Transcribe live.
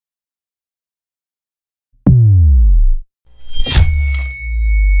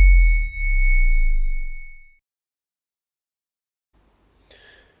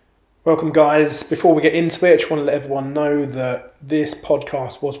Welcome, guys. Before we get into it, I just want to let everyone know that this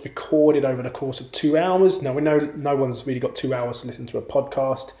podcast was recorded over the course of 2 hours. Now, we know no one's really got 2 hours to listen to a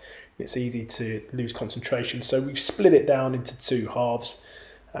podcast. It's easy to lose concentration. So we've split it down into two halves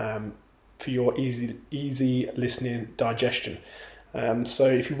for your easy listening digestion. So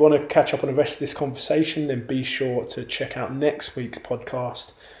if you want to catch up on the rest of this conversation, then be sure to check out next week's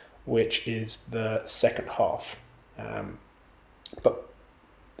podcast, which is the second half. But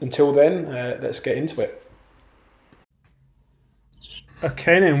until then, let's get into it.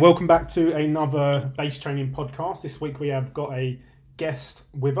 Okay, then welcome back to another base training podcast. This week we have got a guest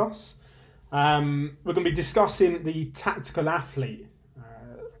with us. We're going to be discussing the tactical athlete.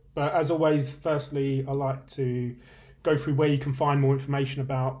 But as always, firstly, I like to go through where you can find more information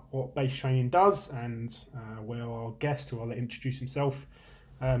about what base training does and where our guest, who I'll let introduce himself,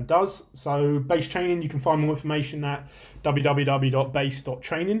 does. So base training, you can find more information at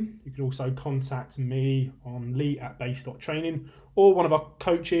www.base.training. You can also contact me on lee@base.training, or one of our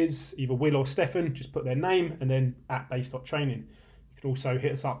coaches, either Will or Stefan, just put their name and then @base.training. You can also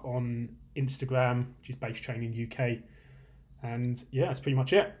hit us up on Instagram, which is Base Training UK. And yeah, that's pretty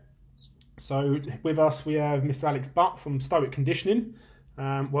much it. So with us, we have Mr. Alex Butt from Stoic Conditioning.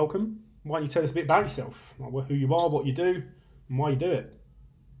 Welcome. Why don't you tell us a bit about yourself, like who you are, what you do, and why you do it?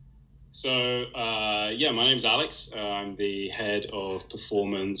 So, my name's Alex. I'm the head of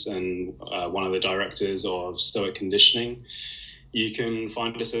performance and one of the directors of Stoic Conditioning. You can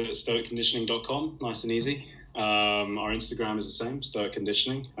find us at stoicconditioning.com, nice and easy. Our Instagram is the same, Stoic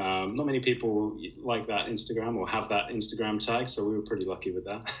Conditioning. Not many people like that Instagram or have that Instagram tag, so we were pretty lucky with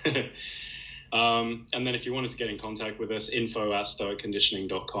that. And then if you wanted to get in contact with us,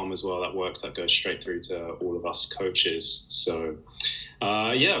 info@stoicconditioning.com as well. That works. That goes straight through to all of us coaches. So,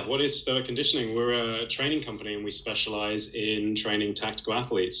 what is Stoic Conditioning? We're a training company and we specialize in training tactical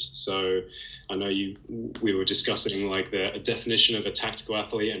athletes. So I know we were discussing like a definition of a tactical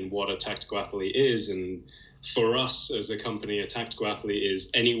athlete and what a tactical athlete is. And for us as a company, a tactical athlete is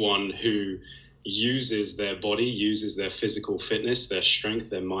anyone who uses their body, uses their physical fitness, their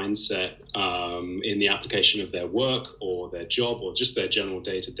strength, their mindset in the application of their work or their job or just their general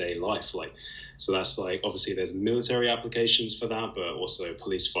day-to-day life. So that's obviously there's military applications for that, but also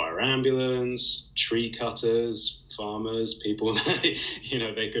police, fire, ambulance, tree cutters, farmers, people that,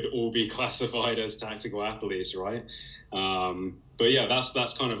 they could all be classified as tactical athletes, right? But yeah,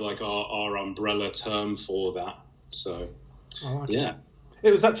 that's kind of like our umbrella term for that. So, yeah. It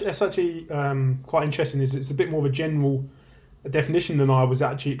was actually quite interesting. It's a bit more of a general definition than I was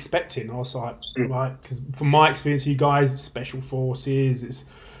actually expecting. I was like, because from my experience, you guys, it's special forces, it's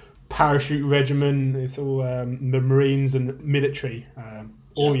parachute regiment, it's all the Marines and military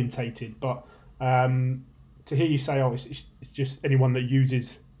orientated. But to hear you say, it's just anyone that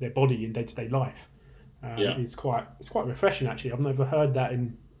uses their body in day-to-day life, it's quite refreshing. Actually, I've never heard that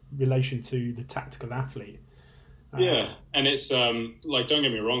in relation to the tactical athlete. And it's don't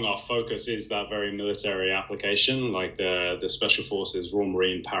get me wrong, our focus is that very military application, like the Special Forces, Royal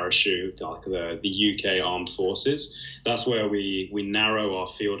Marine Parachute, like the UK Armed Forces. That's where we narrow our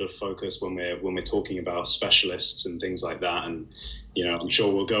field of focus when we're talking about specialists and things like that. And I'm sure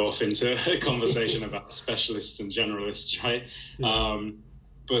we'll go off into a conversation about specialists and generalists, right?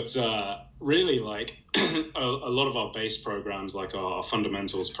 But really, a lot of our base programs, like our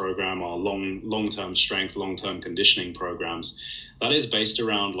fundamentals program, our long-term strength, long-term conditioning programs, that is based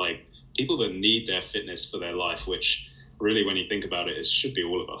around people that need their fitness for their life, which really, when you think about it, it should be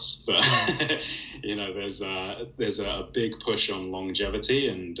all of us. But there's a big push on longevity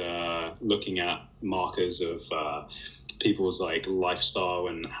and looking at markers of people's lifestyle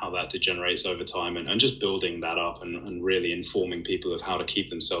and how that degenerates over time, and just building that up and really informing people of how to keep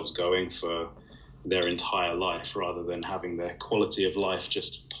themselves going for their entire life rather than having their quality of life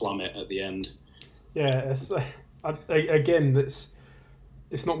just plummet at the end. Yeah, again,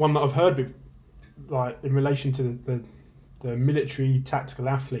 it's not one that I've heard in relation to the military tactical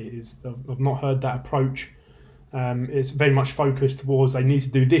athlete. I've not heard that approach. It's very much focused towards they need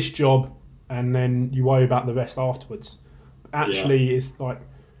to do this job and then you worry about the rest afterwards. Actually, it's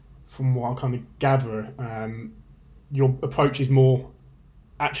from what I kind of gather, your approach is more,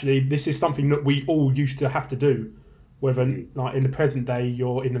 actually, this is something that we all used to have to do, whether in the present day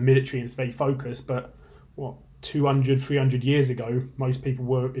you're in the military and it's very focused, but 200, 300 years ago, most people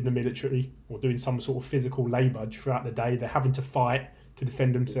were in the military or doing some sort of physical labour throughout the day. They're having to fight to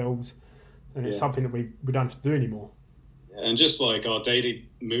defend themselves, and it's something that we don't have to do anymore. and just like our daily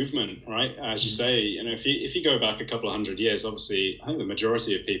movement, right? As you say, if you go back a couple of hundred years, obviously, I think the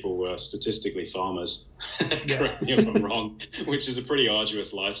majority of people were statistically farmers. Correct me if I'm wrong, which is a pretty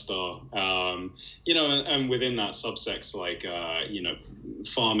arduous lifestyle. And within that subsects like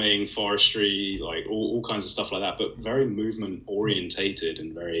farming, forestry, like all kinds of stuff like that, but very movement orientated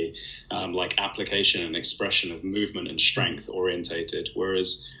and very like application and expression of movement and strength orientated.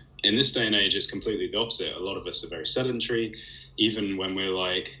 Whereas in this day and age, it's completely the opposite. A lot of us are very sedentary, even when we're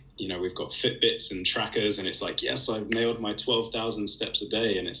like, we've got Fitbits and trackers, and it's like, yes, I've nailed my 12,000 steps a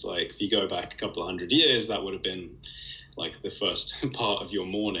day. And it's like, if you go back a couple of hundred years, that would have been like the first part of your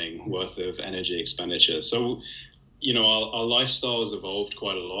morning worth of energy expenditure. So, our lifestyle has evolved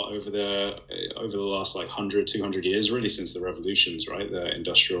quite a lot over the last like 100, 200 years, really since the revolutions, right? The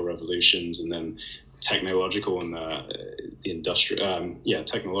industrial revolutions, and then technological and the industrial,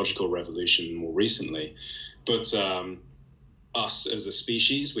 technological revolution more recently. But us as a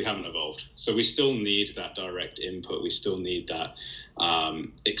species, we haven't evolved. So we still need that direct input. We still need that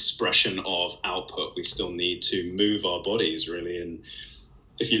expression of output. We still need to move our bodies, really. And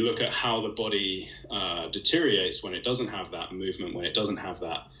if you look at how the body deteriorates when it doesn't have that movement, when it doesn't have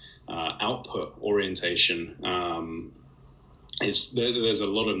that output orientation, there's a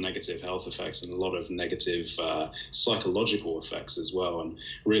lot of negative health effects and a lot of negative psychological effects as well. And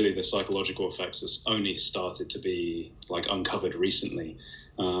really the psychological effects have only started to be like uncovered recently.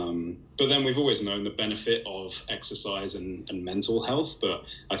 But then we've always known the benefit of exercise and mental health. But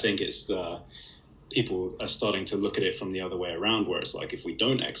I think it's people are starting to look at it from the other way around, where it's like, if we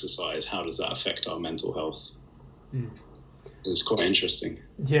don't exercise, how does that affect our mental health? It's quite interesting.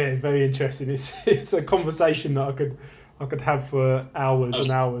 Yeah, very interesting. It's a conversation that I could have for hours and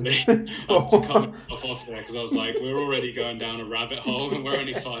hours. I was cutting stuff off there because I was like, we're already going down a rabbit hole and we're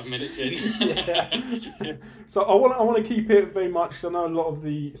only 5 minutes in. So I want to keep it very much, because I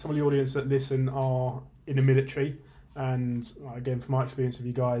know some of the audience that listen are in the military, and again, from my experience with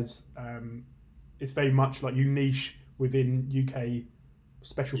you guys, it's very much like you niche within UK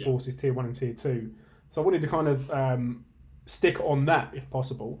Special Forces Tier 1 and Tier 2. So I wanted to kind of stick on that if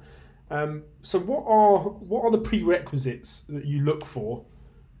possible. So what are the prerequisites that you look for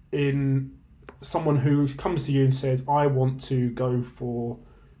in someone who comes to you and says, I want to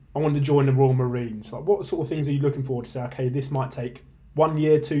join the Royal Marines? Like, what sort of things are you looking for to say, okay, this might take 1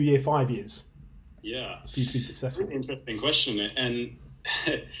 year, 2 year, 5 years? Yeah. For you to be successful. Really interesting question. And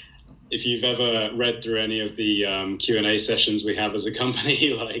if you've ever read through any of the Q&A sessions we have as a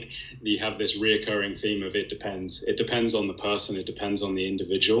company, like, you have this reoccurring theme of it depends. It depends on the person. It depends on the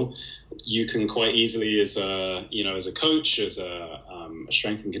individual. You can quite easily, as a coach, as a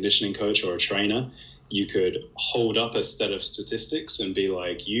strength and conditioning coach or a trainer, you could hold up a set of statistics and be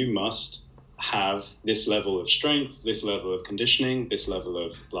like, you must have this level of strength, this level of conditioning, this level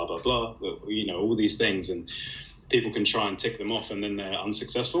of blah, blah, blah, all these things. And people can try and tick them off, and then they're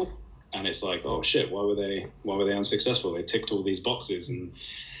unsuccessful. And it's like, oh shit, why were they unsuccessful? They ticked all these boxes.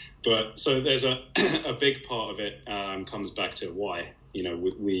 But so there's a big part of it comes back to why.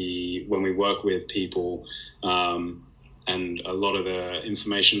 When we work with people, and a lot of the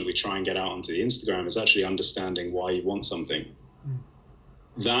information that we try and get out onto the Instagram is actually understanding why you want something.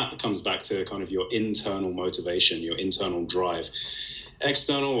 That comes back to kind of your internal motivation, your internal drive.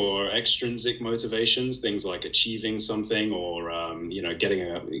 External or extrinsic motivations, things like achieving something or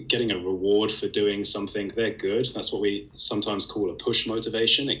getting a reward for doing something, they're good. That's what we sometimes call a push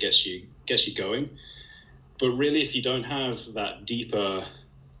motivation. It gets you going. But really, if you don't have that deeper,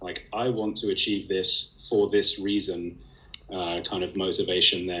 like, I want to achieve this for this reason, kind of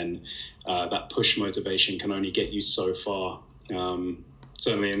motivation, then that push motivation can only get you so far.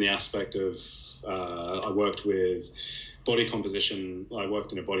 Certainly in the aspect of I worked with body composition. I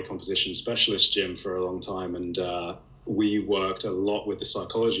worked in a body composition specialist gym for a long time, and we worked a lot with the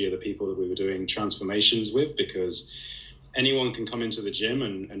psychology of the people that we were doing transformations with, because anyone can come into the gym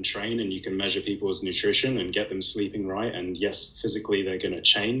and train, and you can measure people's nutrition and get them sleeping right. And yes, physically they're going to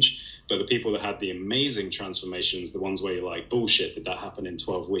change. But the people that had the amazing transformations, the ones where you're like, bullshit, did that happen in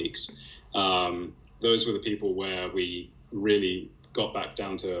 12 weeks? Those were the people where we really got back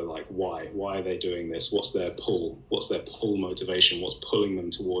down to like, why are they doing this? What's their pull motivation? What's pulling them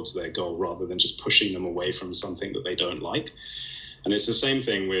towards their goal, rather than just pushing them away from something that they don't like. And it's the same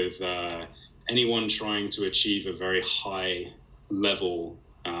thing with anyone trying to achieve a very high level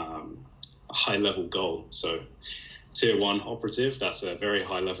goal. So tier 1 operative, that's a very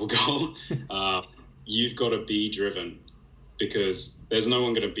high level goal. You've got to be driven, because there's no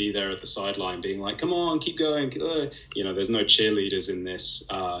one going to be there at the sideline being like, come on, keep going. There's no cheerleaders in this.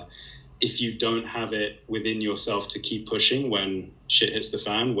 if you don't have it within yourself to keep pushing when shit hits the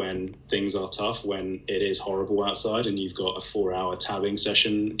fan, when things are tough, when it is horrible outside and you've got a 4-hour tabbing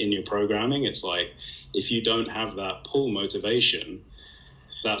session in your programming, it's like, if you don't have that pull motivation,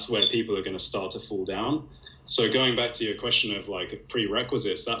 that's where people are going to start to fall down. So going back to your question of like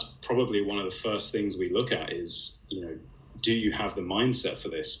prerequisites, that's probably one of the first things we look at is, do you have the mindset for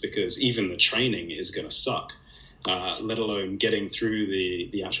this? Because even the training is going to suck. Let alone getting through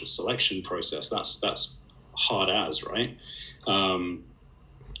the actual selection process. That's hard as, right? And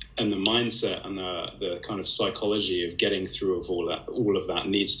the mindset and the kind of psychology of getting through of all of that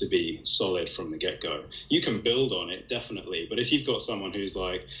needs to be solid from the get-go. You can build on it, definitely, but if you've got someone who's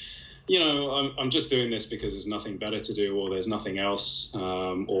like, I'm just doing this because there's nothing better to do, or there's nothing else,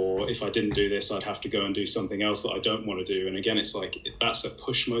 or if I didn't do this, I'd have to go and do something else that I don't want to do. And again, it's like, that's a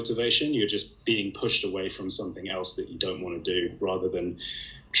push motivation. You're just being pushed away from something else that you don't want to do, rather than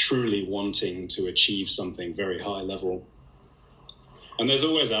truly wanting to achieve something very high level. And there's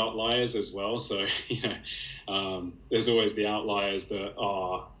always outliers as well. So, there's always the outliers that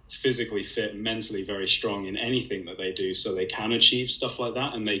are physically fit, mentally very strong in anything that they do, so they can achieve stuff like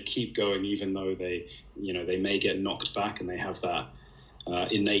that, and they keep going even though they may get knocked back, and they have that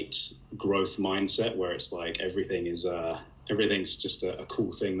innate growth mindset where it's like everything's just a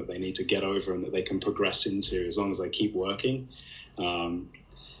cool thing that they need to get over and that they can progress into as long as they keep working.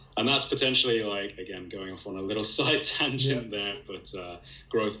 And that's potentially, like, again, going off on a little side tangent there, but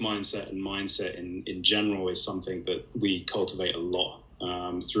growth mindset and mindset in general is something that we cultivate a lot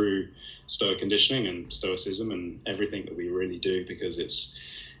through Stoic conditioning and Stoicism and everything that we really do, because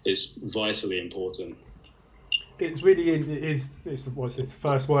it's vitally important. It's really it's the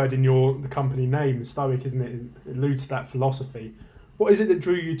first word in the company name, Stoic, isn't it? It alludes to that philosophy. What is it that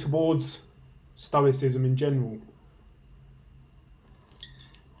drew you towards Stoicism in general?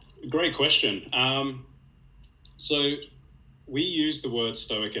 Great question. So we use the word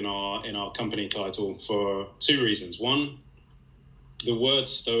Stoic in our company title for two reasons. One, the word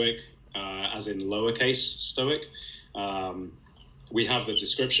Stoic, as in lowercase Stoic, we have the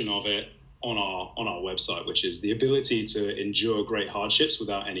description of it on our website, which is the ability to endure great hardships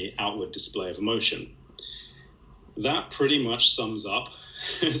without any outward display of emotion. That pretty much sums up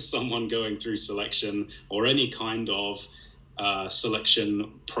someone going through selection or any kind of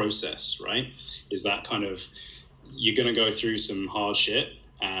selection process, right? Is that kind of, you're going to go through some hard shit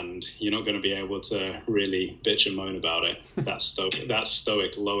and you're not going to be able to really bitch and moan about it. That's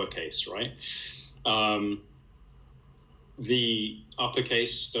Stoic lowercase, right? The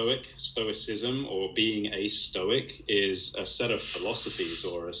uppercase Stoicism, or being a Stoic, is a set of philosophies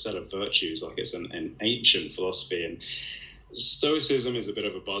or a set of virtues. Like, it's an ancient philosophy, and Stoicism is a bit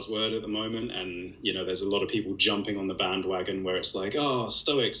of a buzzword at the moment, and there's a lot of people jumping on the bandwagon where it's like, oh,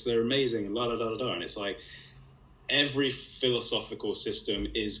 Stoics, they're amazing, and la da da da da. And it's like, every philosophical system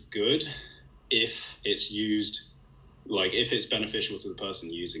is good if it's used, like, if it's beneficial to the person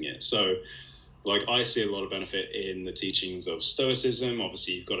using it. So, like, I see a lot of benefit in the teachings of Stoicism.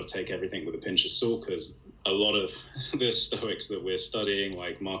 Obviously, you've got to take everything with a pinch of salt, because a lot of the Stoics that we're studying,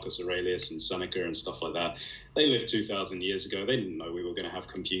 like Marcus Aurelius and Seneca and stuff like that, they lived 2,000 years ago. They didn't know we were going to have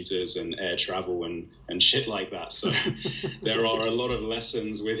computers and air travel and shit like that. So there are a lot of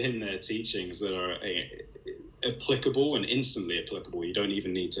lessons within their teachings that are applicable and instantly applicable. You don't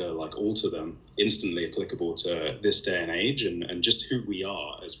even need to like alter them. Instantly applicable to this day and age, and just who we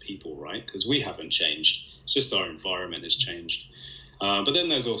are as people, right? Because we haven't changed. It's just our environment has changed. But then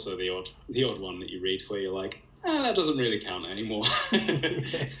there's also the odd one that you read where you're like, that doesn't really count anymore.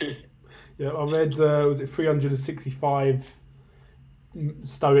 Yeah, I read, was it 365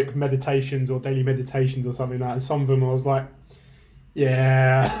 Stoic meditations or daily meditations or something like that, and some of them I was like,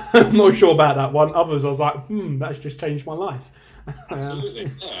 yeah, I'm not sure about that one. Others I was like, that's just changed my life.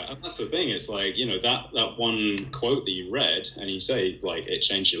 Absolutely, yeah. And that's the thing. It's like, that one quote that you read and you say, like, it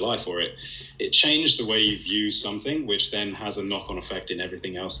changed your life, or it changed the way you view something, which then has a knock-on effect in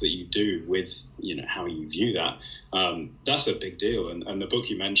everything else that you do with, how you view that. That's a big deal. And the book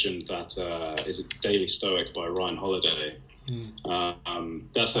you mentioned, that is Daily Stoic by Ryan Holiday.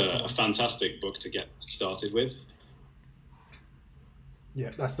 That's a fantastic book to get started with.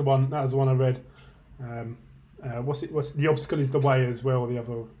 Yeah, that's the one. That was the one I read. What's the obstacle is the way as well. The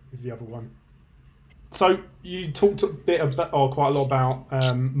other is the other one. So you talked a bit about, or quite a lot about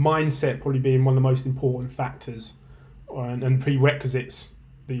mindset probably being one of the most important factors and prerequisites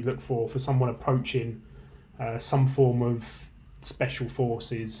that you look for someone approaching some form of special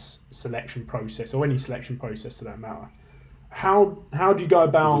forces selection process, or any selection process for that matter. How do you go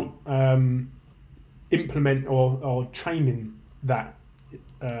about implement or training that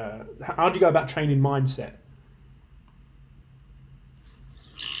how do you go about training mindset?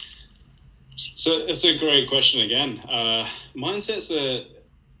 So it's a great question again. Mindset's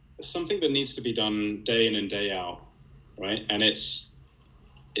something that needs to be done day in and day out, right? And it's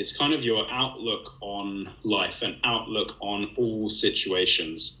kind of your outlook on life and outlook on all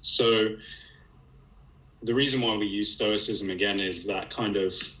situations. So the reason why we use Stoicism again is that kind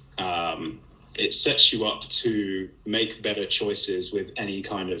of it sets you up to make better choices with any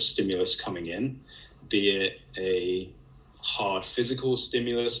kind of stimulus coming in, be it a hard physical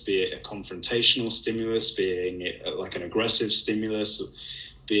stimulus, be it a confrontational stimulus, being it like an aggressive stimulus,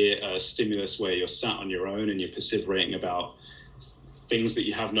 be it a stimulus where you're sat on your own and you're perseverating about things that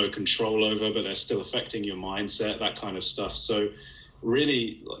you have no control over, but they're still affecting your mindset, that kind of stuff. So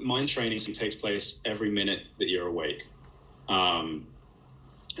really, mind training takes place every minute that you're awake.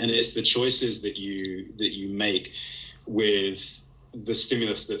 And it's the choices that you make with the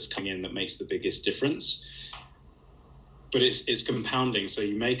stimulus that's coming in that makes the biggest difference. But it's compounding. So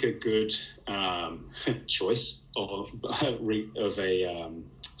you make a good choice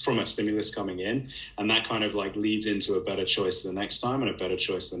from a stimulus coming in, and that kind of like leads into a better choice the next time and a better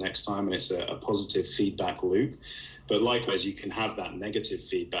choice the next time, and it's a positive feedback loop. But likewise, you can have that negative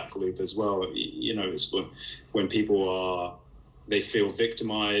feedback loop as well. You know, it's when people they feel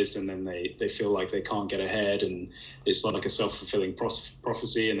victimized, and then they feel like they can't get ahead, and it's like a self-fulfilling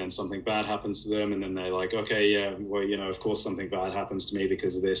prophecy, and then something bad happens to them, and then they're like, okay, yeah, well, you know, of course something bad happens to me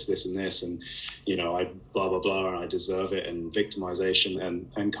because of this and this, and, you know, I blah, blah, blah, and I deserve it, and victimization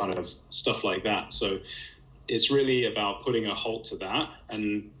and kind of stuff like that. So it's really about putting a halt to that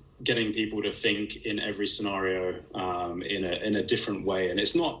and getting people to think in every scenario in a different way. And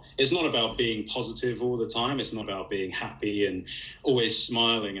it's not about being positive all the time. It's not about being happy and always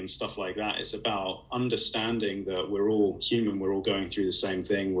smiling and stuff like that. It's about understanding that we're all human. We're all going through the same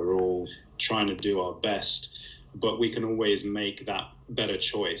thing. We're all trying to do our best, but we can always make that better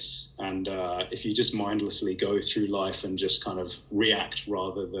choice. And if you just mindlessly go through life and just kind of react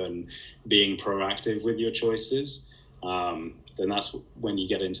rather than being proactive with your choices, then that's when you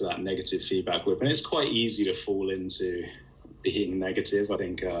get into that negative feedback loop. And it's quite easy to fall into being negative. I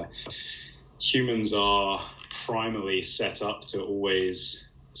think humans are primarily set up to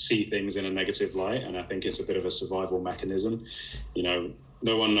always see things in a negative light, and I think it's a bit of a survival mechanism. You know,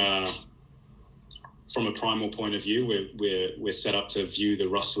 no one, from a primal point of view, we're set up to view the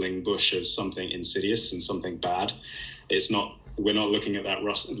rustling bush as something insidious and something bad. We're not looking at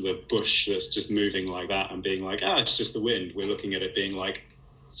the bush that's just moving like that and being like, it's just the wind. We're looking at it being like,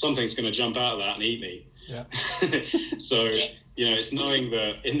 something's going to jump out of that and eat me. Yeah. So, you know, it's knowing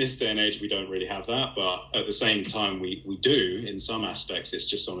that in this day and age, we don't really have that. But at the same time, we do in some aspects. It's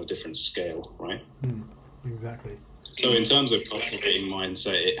just on a different scale, right? Exactly. So in terms of cultivating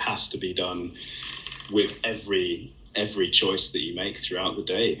mindset, it has to be done with every choice that you make throughout the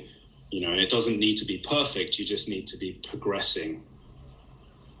day. You know, and it doesn't need to be perfect. You just need to be progressing.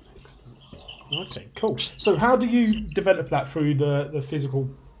 Okay, cool. So how do you develop that through the physical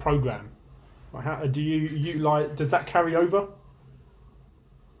program? How do does that carry over?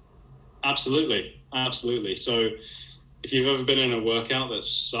 Absolutely. So if you've ever been in a workout that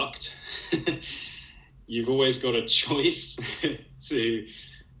sucked, you've always got a choice to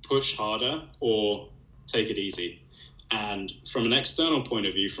push harder or take it easy. And from an external point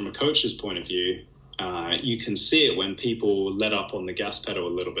of view, from a coach's point of view, you can see it when people let up on the gas pedal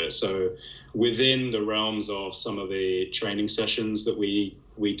a little bit. So within the realms of some of the training sessions that we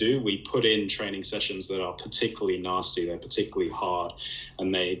do, we put in training sessions that are particularly nasty, they're particularly hard,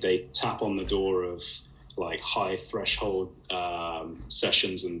 and they tap on the door of like high threshold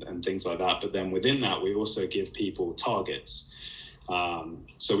sessions and things like that. But then within that, we also give people targets.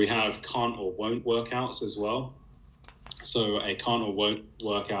 So we have can't or won't workouts as well. So a can't or won't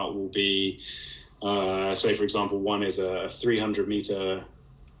workout will be, say, for example, one is a 300-meter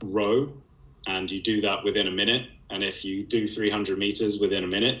row, and you do that within a minute. And if you do 300 meters within a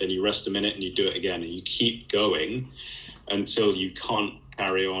minute, then you rest a minute and you do it again. And you keep going until you can't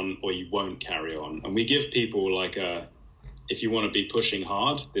carry on or you won't carry on. And we give people like if you want to be pushing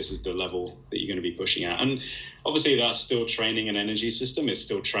hard, this is the level that you're going to be pushing at. And obviously that's still training an energy system. It's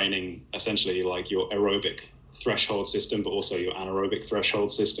still training essentially like your aerobic threshold system, but also your anaerobic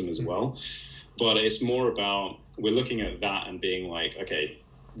threshold system as well. But it's more about, we're looking at that and being like, okay,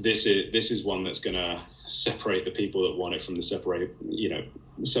 this is one that's going to separate the people that want it from separate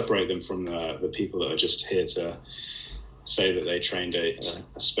them from the people that are just here to say that they trained a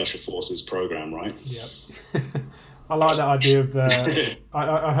special forces program, right? Yeah. I like that idea of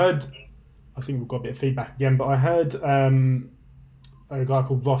I heard, I think we've got a bit of feedback again, but I heard a guy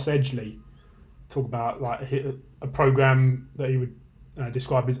called Ross Edgley talk about like a program that he would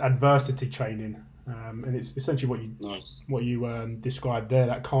describe as adversity training, and it's essentially what you described there,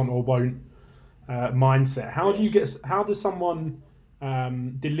 that can't or won't mindset. How does someone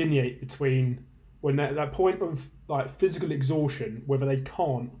delineate between when they're at that point of like physical exhaustion, whether they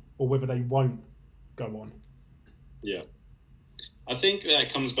can't or whether they won't go on? Yeah. I think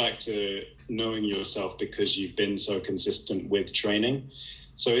that comes back to knowing yourself, because you've been so consistent with training.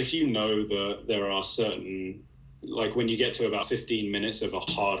 So if you know that there are certain, like when you get to about 15 minutes of a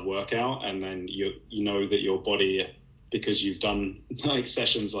hard workout, and then you know that your body, because you've done like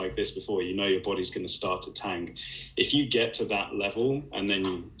sessions like this before, you know your body's going to start to tank. If you get to that level and then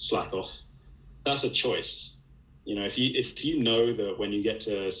you slack off, that's a choice. You know, if you know that when you get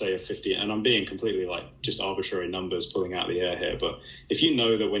to say a 50, and I'm being completely like just arbitrary numbers pulling out the air here, but if you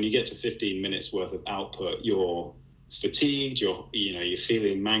know that when you get to 15 minutes worth of output, you're fatigued, you're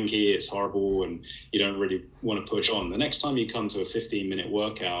feeling manky, it's horrible, and you don't really want to push on. The next time you come to a 15-minute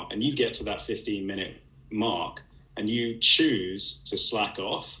workout and you get to that 15-minute mark and you choose to slack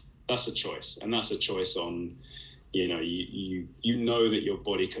off, that's a choice. And that's a choice on, you know that your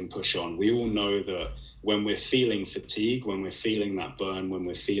body can push on. We all know that when we're feeling fatigue, when we're feeling that burn, when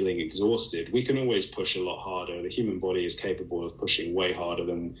we're feeling exhausted, we can always push a lot harder. The human body is capable of pushing way harder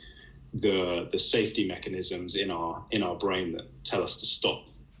than the safety mechanisms in our brain that tell us to stop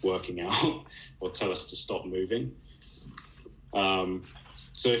working out or tell us to stop moving.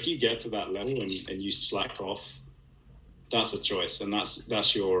 So if you get to that level and you slack off, that's a choice, and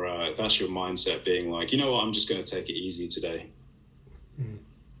that's your mindset being like, you know what, I'm just going to take it easy today.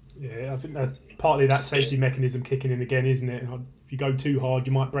 Yeah, I think that's partly that safety mechanism kicking in again, isn't it? If you go too hard,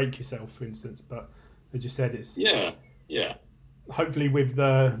 you might break yourself, for instance. But as you said, it's yeah. Hopefully, with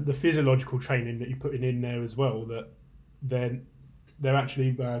the physiological training that you're putting in there as well, that they're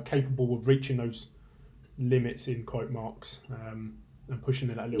actually capable of reaching those limits in quote marks and pushing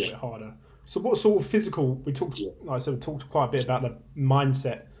it a little bit harder. So, what sort of physical? We talked quite a bit about the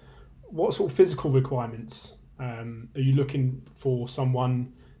mindset. What sort of physical requirements are you looking for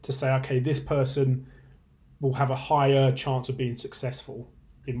someone to say, okay, this person will have a higher chance of being successful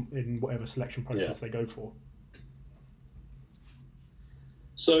in whatever selection process they go for?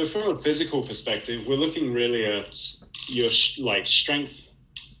 So from a physical perspective, we're looking really at your strength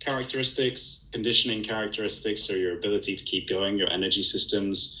characteristics, conditioning characteristics, so your ability to keep going, your energy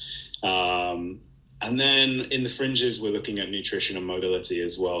systems. And then in the fringes, we're looking at nutrition and mobility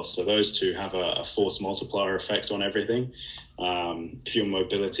as well. So those two have a force multiplier effect on everything. If your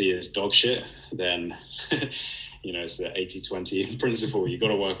mobility is dog shit, then, it's the 80-20 principle. You've got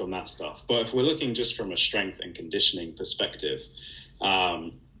to work on that stuff. But if we're looking just from a strength and conditioning perspective,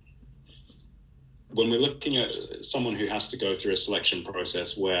 when we're looking at someone who has to go through a selection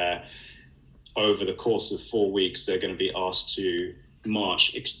process where over the course of 4 weeks, they're going to be asked to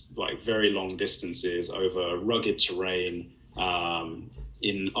march very long distances over rugged terrain,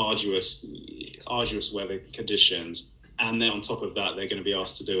 in arduous weather conditions, and then on top of that, they're going to be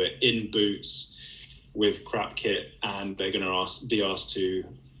asked to do it in boots with crap kit, and they're going to be asked to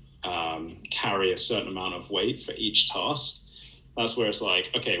carry a certain amount of weight for each task. That's where it's like,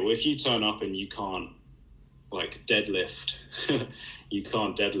 okay, well, if you turn up and you can't deadlift, you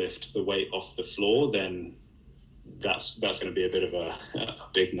can't deadlift the weight off the floor, then that's going to be a bit of a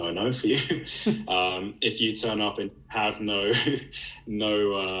big no-no for you. If you turn up and have no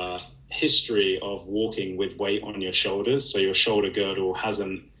history of walking with weight on your shoulders, so your shoulder girdle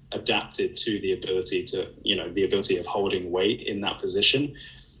hasn't adapted to the ability of holding weight in that position,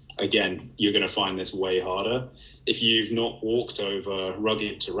 again, you're going to find this way harder. If you've not walked over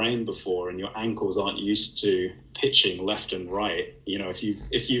rugged terrain before and your ankles aren't used to pitching left and right,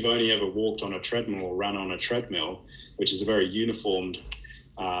 if you've only ever walked on a treadmill or ran on a treadmill, which is a very uniformed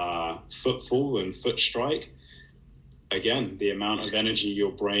footfall and foot strike, again, the amount of energy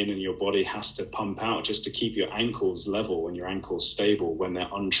your brain and your body has to pump out just to keep your ankles level and your ankles stable when they're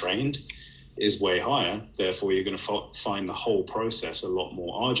untrained is way higher. Therefore, you're going to find the whole process a lot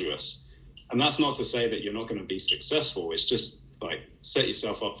more arduous. And that's not to say that you're not going to be successful. It's just set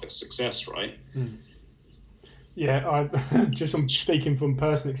yourself up for success, right? Yeah, I'm speaking from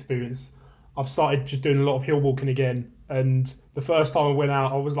personal experience. I've started just doing a lot of hill walking again. And the first time I went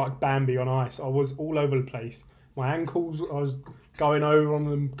out, I was like Bambi on ice. I was all over the place. My ankles, I was going over on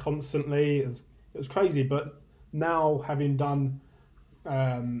them constantly. It was crazy. But now, having done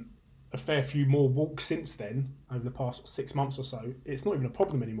a fair few more walks since then, over the past 6 months or so, it's not even a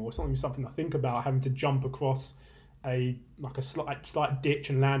problem anymore. It's not even something I think about, having to jump across a slight ditch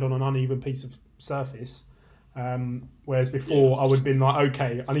and land on an uneven piece of surface. Whereas before I would have been like,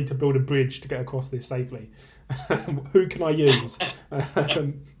 okay, I need to build a bridge to get across this safely. Who can I use?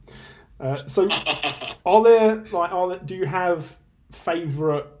 So do you have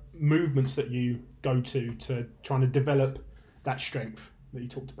favourite movements that you go to trying to develop that strength that you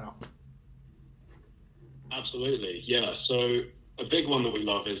talked about? Absolutely, yeah. So a big one that we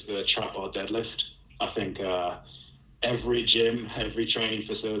love is the trap bar deadlift. I think every gym, every training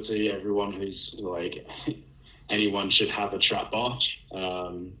facility, everyone who's like anyone should have a trap bar.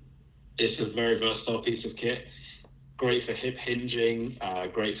 It's a very versatile piece of kit. Great for hip hinging,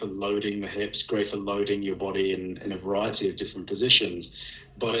 great for loading the hips, great for loading your body in a variety of different positions.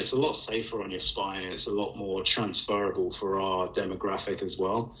 But it's a lot safer on your spine. It's a lot more transferable for our demographic as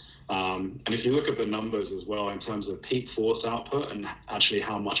well. And if you look at the numbers as well in terms of peak force output and actually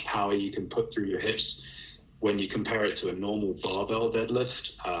how much power you can put through your hips when you compare it to a normal barbell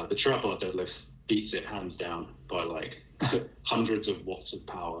deadlift, the trap bar deadlift beats it hands down by like hundreds of watts of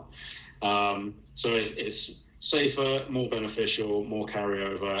power. So it's safer, more beneficial, more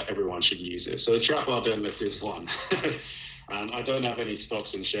carryover. Everyone should use it. So the trap bar deadlift is one. And I don't have any stocks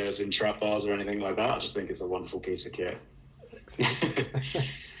and shares in trap bars or anything like that. I just think it's a wonderful piece of kit.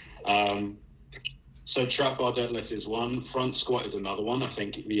 So trap bar deadlift is one. Front squat is another one. I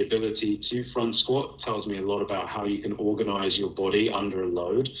think the ability to front squat tells me a lot about how you can organize your body under a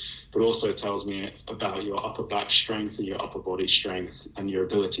load, but also tells me about your upper back strength and your upper body strength and your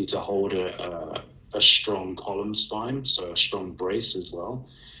ability to hold a strong column spine, so a strong brace as well.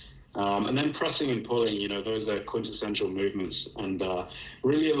 And then pressing and pulling, those are quintessential movements. And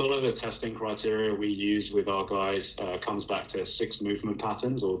really a lot of the testing criteria we use with our guys comes back to 6 movement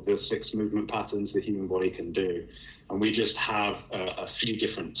patterns, or the 6 movement patterns the human body can do. And we just have a few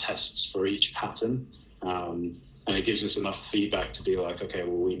different tests for each pattern. And it gives us enough feedback to be like, okay,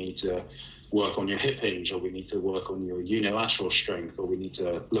 well, we need to work on your hip hinge, or we need to work on your unilateral strength, or we need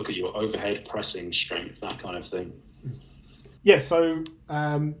to look at your overhead pressing strength, that kind of thing. Yeah, so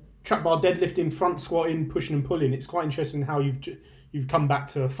trap bar deadlifting, front squatting, pushing and pulling. It's quite interesting how you've come back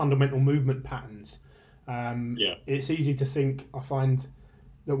to fundamental movement patterns. It's easy to think, I find,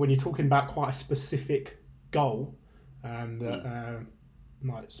 that when you're talking about quite a specific goal,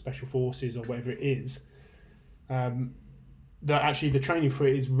 like special forces or whatever it is, that actually the training for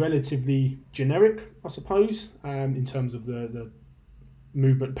it is relatively generic, I suppose, in terms of the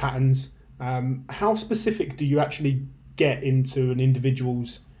movement patterns. How specific do you actually get into an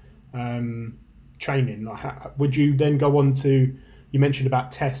individual's training? Like, would you then go on to, you mentioned about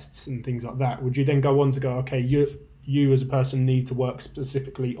tests and things like that, would you then go on to go, okay, you as a person need to work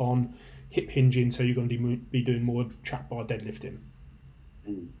specifically on hip hinging, so you're going to be doing more trap bar deadlifting?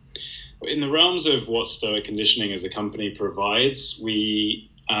 In the realms of what Stoic Conditioning as a company provides, we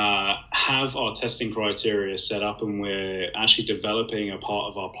have our testing criteria set up, and we're actually developing a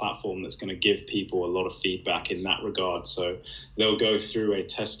part of our platform that's going to give people a lot of feedback in that regard. So they'll go through a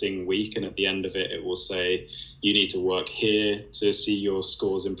testing week, and at the end of it, it will say, you need to work here to see your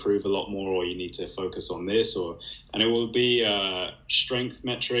scores improve a lot more, or you need to focus on this, and it will be strength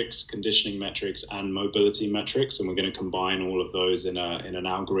metrics, conditioning metrics, and mobility metrics, and we're going to combine all of those in an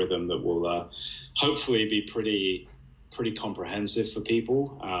algorithm that will hopefully be pretty comprehensive for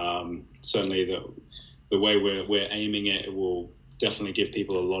people. Certainly the way we're aiming it, it will definitely give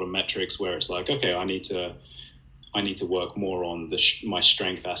people a lot of metrics where it's like, okay, I need to work more on my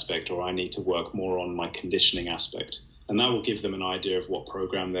strength aspect, or I need to work more on my conditioning aspect, and that will give them an idea of what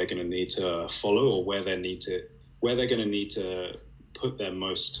program they're going to need to follow, or where they're going to need to put their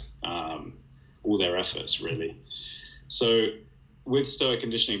most all their efforts, really. So with Stoic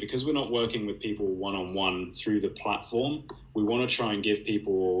Conditioning, because we're not working with people one-on-one through the platform, we want to try and give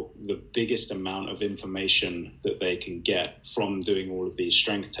people the biggest amount of information that they can get from doing all of these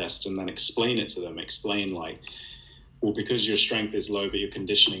strength tests, and then explain it to them. Explain like, well, because your strength is low but your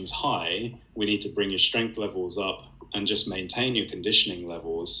conditioning's high, we need to bring your strength levels up and just maintain your conditioning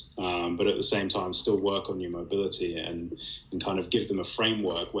levels, but at the same time still work on your mobility, and kind of give them a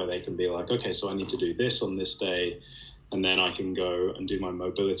framework where they can be like, okay, so I need to do this on this day, and then I can go and do my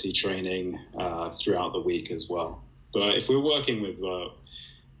mobility training throughout the week as well. But if we're working with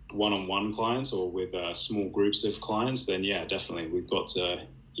one-on-one clients, or with small groups of clients, then yeah, definitely we've got to,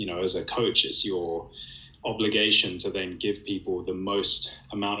 as a coach, it's your obligation to then give people the most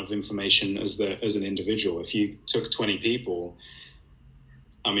amount of information as an individual. If you took 20 people,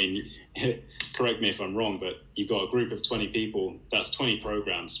 I mean, correct me if I'm wrong, but you've got a group of 20 people, that's 20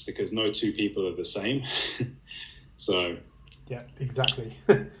 programs, because no 2 people are the same. So yeah, exactly.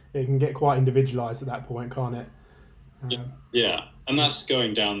 It can get quite individualized at that point, can't it? Yeah, and that's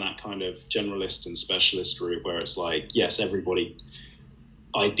going down that kind of generalist and specialist route where it's like, yes, everybody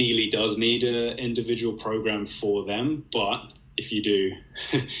ideally does need an individual program for them, but if you do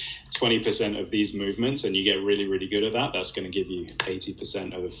 20% of these movements and you get really, really good at that, that's going to give you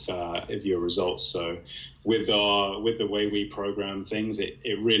 80% of your results. So with the way we program things, it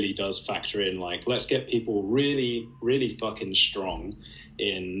really does factor in, like, let's get people really, really fucking strong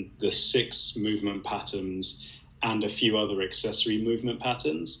in the 6 movement patterns and a few other accessory movement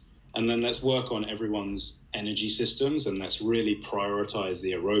patterns. And then let's work on everyone's energy systems, and let's really prioritize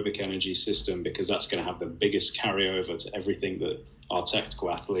the aerobic energy system, because that's going to have the biggest carryover to everything that our technical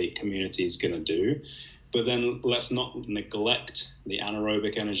athlete community is going to do. But then let's not neglect the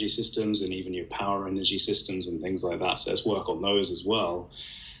anaerobic energy systems and even your power energy systems and things like that. So let's work on those as well.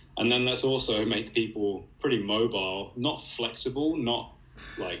 And then let's also make people pretty mobile, not flexible, not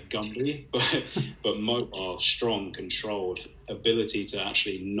like Gumby, but mobile, strong, controlled, ability to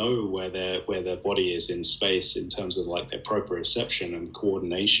actually know where their body is in space in terms of like their proprioception and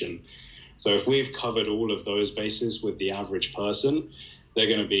coordination. So if we've covered all of those bases with the average person, they're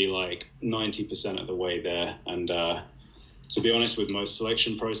going to be like 90% of the way there. And to be honest, with most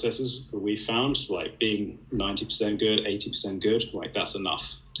selection processes we found, like being 90% good, 80% good, like that's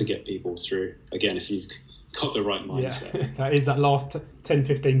enough to get people through. Again, if you've got the right mindset. Yeah, that is that last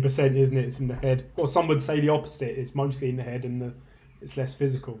 10-15%, isn't it? It's in the head. Or some would say the opposite. It's mostly in the head and it's less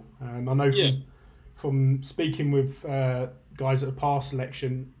physical. I know from speaking with guys that have passed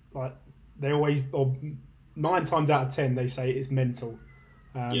selection, like they always, or 9 times out of 10, they say it's mental.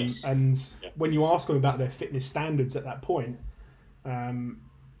 And when you ask them about their fitness standards at that point,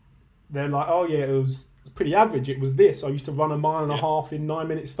 they're like, oh yeah, it was pretty average. It was this. I used to run a mile and a half in 9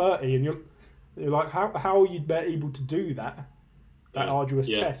 minutes 30, and you're like, how are you able to do that arduous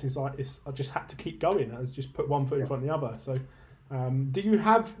test? It's like, I just had to keep going. I was just put one foot in front of the other. So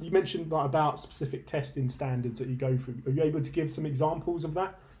you mentioned like about specific testing standards that you go through. Are you able to give some examples of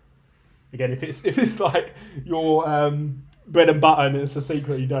that? Again, if it's like your bread and butter and it's a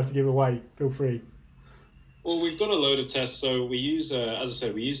secret you don't have to give away, feel free. Well, we've got a load of tests. So we use, as I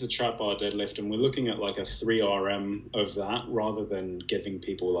said, we use the trap bar deadlift, and we're looking at like a 3 RM of that rather than giving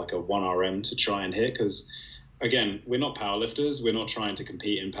people like a 1 RM to try and hit. Because again, we're not powerlifters. We're not trying to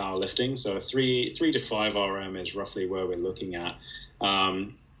compete in powerlifting. So 3 to 5 RM is roughly where we're looking at.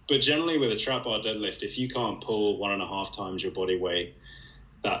 But generally with a trap bar deadlift, if you can't pull 1.5 times your body weight,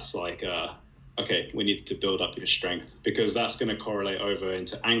 that's like, okay, we need to build up your strength, because that's going to correlate over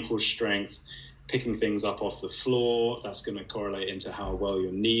into ankle strength, picking things up off the floor. That's going to correlate into how well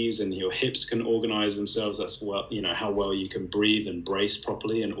your knees and your hips can organize themselves. That's how well you can breathe and brace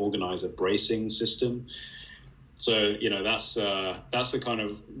properly and organize a bracing system. So, that's the kind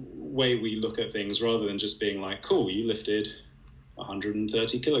of way we look at things, rather than just being like, cool, you lifted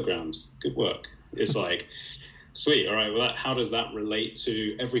 130 kilograms. Good work. It's like, sweet. All right. Well, how does that relate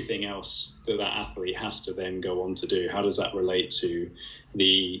to everything else that athlete has to then go on to do? How does that relate to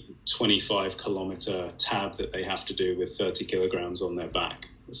the 25-kilometer tab that they have to do with 30 kilograms on their back?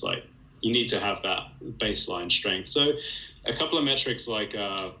 It's like, you need to have that baseline strength. So a couple of metrics like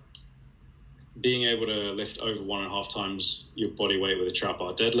being able to lift over 1.5 times your body weight with a trap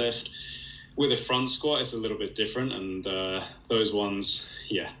bar deadlift. With a front squat, it's a little bit different. And those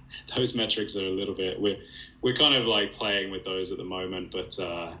metrics are a little bit, we're kind of like playing with those at the moment, but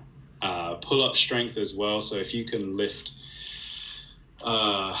pull-up strength as well. So if you can lift, what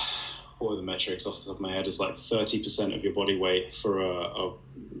are the metrics off the top of my head? It's like 30% of your body weight for a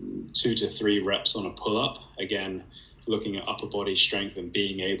 2 to 3 reps on a pull-up. Again, looking at upper body strength and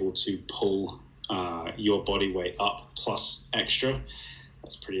being able to pull your body weight up plus extra.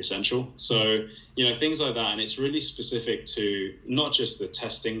 That's pretty essential. So, things like that. And it's really specific to not just the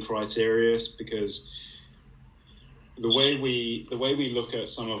testing criteria, because the way we look at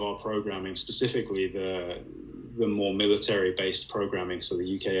some of our programming, specifically the more military-based programming, so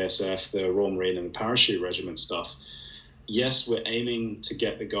the UKSF, the Royal Marine and the Parachute Regiment stuff, yes, we're aiming to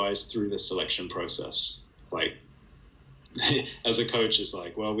get the guys through the selection process. Like, as a coach, it's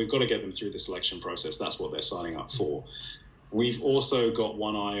like, well, we've got to get them through the selection process. That's what they're signing up for. We've also got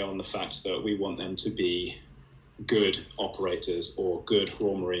one eye on the fact that we want them to be good operators or good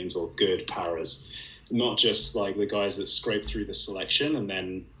Royal Marines or good paras, not just like the guys that scrape through the selection and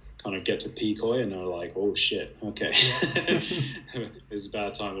then kind of get to Pecoy and are like, oh shit, okay, it's a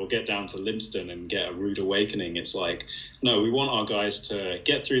bad time. We'll get down to Lympston and get a rude awakening. It's like, no, we want our guys to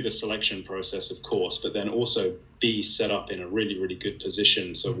get through the selection process, of course, but then also be set up in a really, really good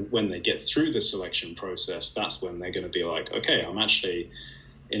position. So when they get through the selection process, that's when they're going to be like, okay, I'm actually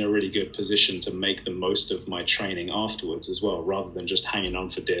in a really good position to make the most of my training afterwards as well, rather than just hanging on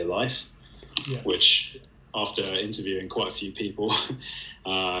for dear life, which after interviewing quite a few people,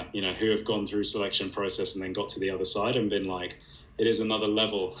 who have gone through selection process and then got to the other side and been like, it is another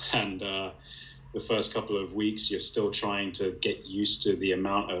level. And the first couple of weeks, you're still trying to get used to the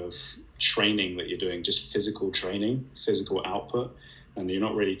amount of training that you're doing, just physical training, physical output. And you're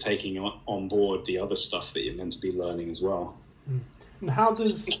not really taking on board the other stuff that you're meant to be learning as well. And how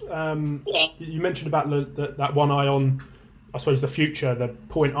does, you mentioned about that one eye on, I suppose, the future, the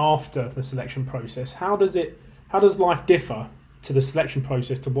point after the selection process. How does life differ to the selection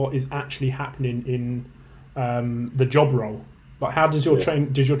process to what is actually happening in the job role? Like, how does your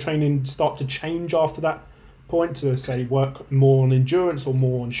training start to change after that point to, say, work more on endurance or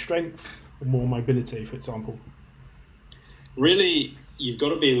more on strength or more mobility, for example? Really, you've got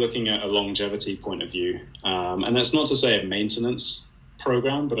to be looking at a longevity point of view. And that's not to say a maintenance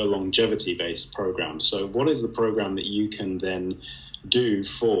program, but a longevity-based program. So what is the program that you can then do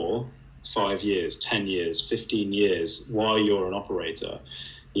for 5 years, 10 years, 15 years while you're an operator?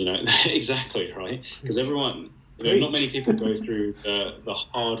 Exactly, right? Because everyone, not many people go through the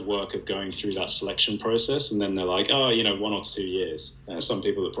hard work of going through that selection process, and then they're like, 1 or 2 years. Some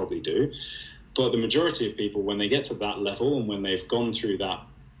people that probably do. But the majority of people, when they get to that level and when they've gone through that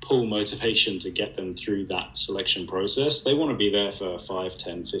pull motivation to get them through that selection process, they want to be there for 5,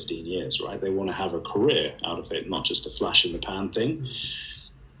 10, 15 years, right? They want to have a career out of it, not just a flash in the pan thing.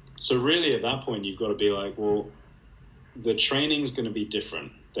 So really at that point, you've got to be like, well, the training's going to be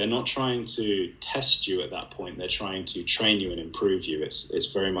different. They're not trying to test you at that point. They're trying to train you and improve you.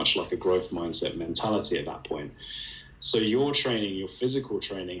 It's very much like a growth mindset mentality at that point. So your training, your physical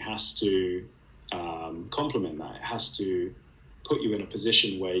training has to complement that. It has to put you in a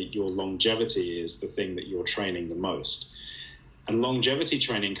position where your longevity is the thing that you're training the most. And longevity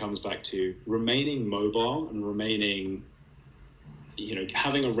training comes back to remaining mobile and remaining,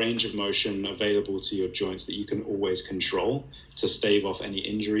 having a range of motion available to your joints that you can always control to stave off any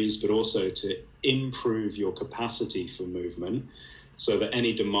injuries, but also to improve your capacity for movement so that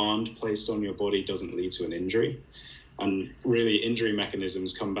any demand placed on your body doesn't lead to an injury. And really, injury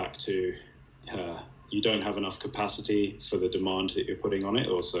mechanisms come back to you don't have enough capacity for the demand that you're putting on it.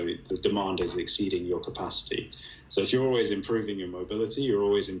 Also, the demand is exceeding your capacity. So if you're always improving your mobility, you're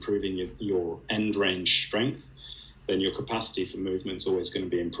always improving your end range strength, then your capacity for movement is always going to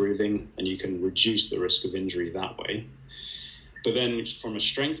be improving, and you can reduce the risk of injury that way. But then from a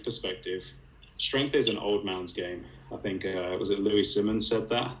strength perspective, strength is an old man's game. I think, was it Louis Simmons said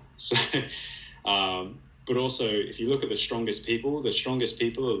that? So, but also, if you look at the strongest people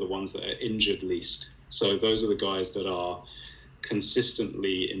are the ones that are injured least. So those are the guys that are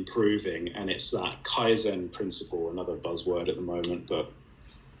consistently improving, and it's that Kaizen principle, another buzzword at the moment. But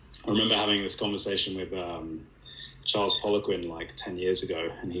I remember having this conversation with Charles Poliquin like 10 years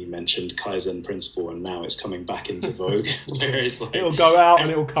ago, and he mentioned Kaizen principle, and now it's coming back into vogue. Where it's like, it'll go out and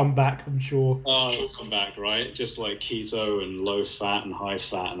it'll come back, I'm sure. Oh, it'll come back, right? Just like keto and low fat and high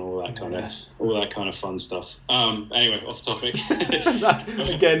fat and all that kind of fun stuff. Anyway, off topic. That's,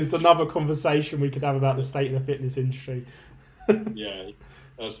 again, it's another conversation we could have about the state of the fitness industry. Yeah,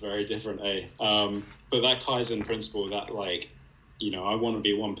 that's very different, eh? But that Kaizen principle, that I want to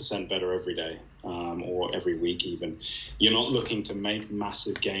be 1% better every day, or every week even. You're not looking to make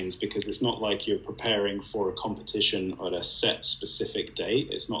massive gains because it's not like you're preparing for a competition at a set specific date.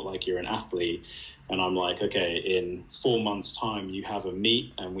 It's not like you're an athlete and I'm like, okay, in 4 months' time you have a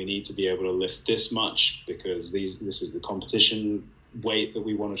meet and we need to be able to lift this much because this is the competition weight that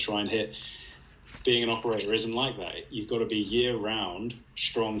we want to try and hit. Being an operator isn't like that. You've got to be year-round,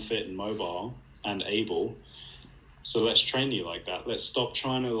 strong, fit and mobile and able. So let's train you like that. Let's stop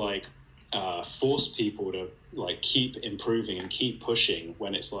trying to force people to keep improving and keep pushing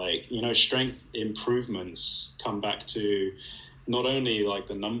when it's strength improvements come back to not only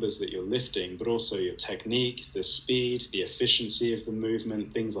the numbers that you're lifting, but also your technique, the speed, the efficiency of the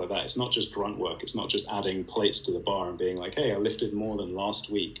movement, things like that. It's not just grunt work. It's not just adding plates to the bar and being like, hey, I lifted more than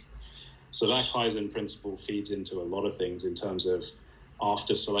last week. So that Kaizen principle feeds into a lot of things in terms of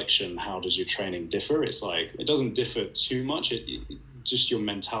after selection, how does your training differ? It's it doesn't differ too much. Just your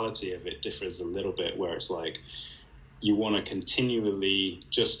mentality of it differs a little bit, where it's you want to continually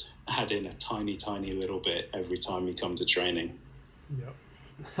just add in a tiny, tiny little bit every time you come to training.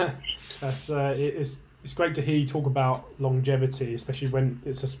 Yep. That's it's great to hear you talk about longevity, especially when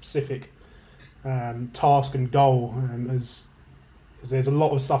it's a specific task and goal. As there's a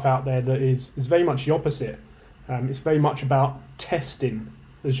lot of stuff out there that is very much the opposite. It's very much about testing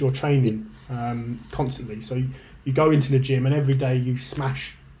as you're training constantly. So you go into the gym and every day you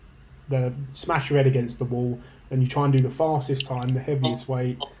smash the smash your head against the wall, and you try and do the fastest time, the heaviest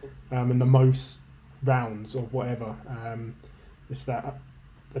weight, and the most rounds or whatever. It's that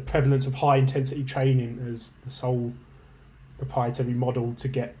the prevalence of high intensity training as the sole proprietary model to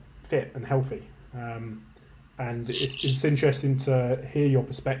get fit and healthy. And it's interesting to hear your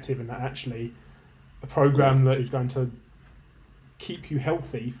perspective, and that actually a program that is going to keep you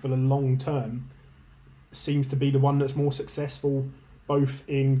healthy for the long term seems to be the one that's more successful, both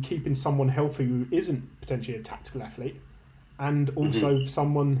in keeping someone healthy who isn't potentially a tactical athlete, and also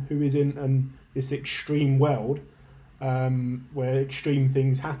someone who is in this extreme world where extreme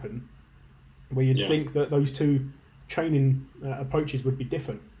things happen, where you'd think that those two training approaches would be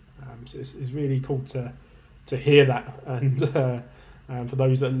different. So it's really cool to hear that, and for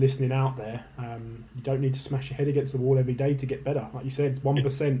those that are listening out there, you don't need to smash your head against the wall every day to get better. Like you said, it's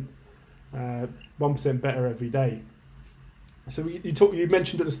 1%, 1% better every day. So you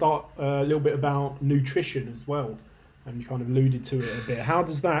mentioned at the start a little bit about nutrition as well, and you kind of alluded to it a bit. How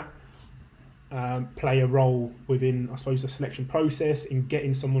does that play a role within, I suppose, the selection process, in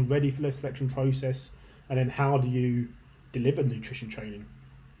getting someone ready for the selection process, and then how do you deliver nutrition training?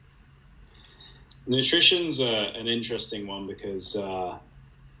 Nutrition's an interesting one because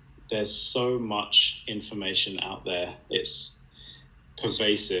there's so much information out there. It's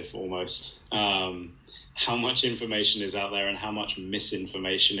pervasive almost. How much information is out there, and how much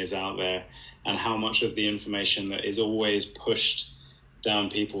misinformation is out there, and how much of the information that is always pushed down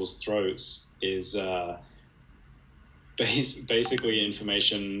people's throats is basically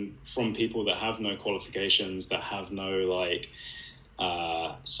information from people that have no qualifications, that have no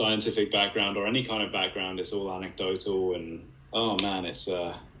scientific background or any kind of background. It's all anecdotal, and it's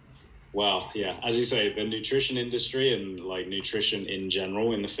as you say, the nutrition industry and nutrition in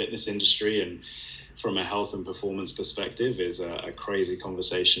general in the fitness industry and from a health and performance perspective is a crazy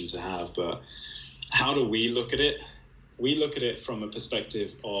conversation to have. But how do we look at it? We look at it from a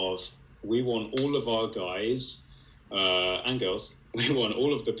perspective of, we want all of our guys and girls, we want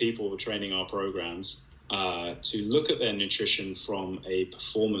all of the people training our programs to look at their nutrition from a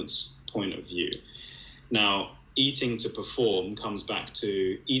performance point of view. Now, eating to perform comes back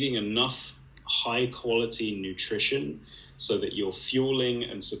to eating enough high quality nutrition so that you're fueling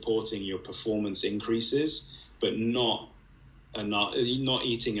and supporting your performance increases, but not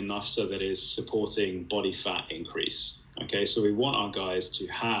eating enough so that it's supporting body fat increase. Okay, so we want our guys to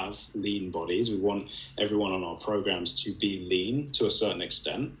have lean bodies. We want everyone on our programs to be lean to a certain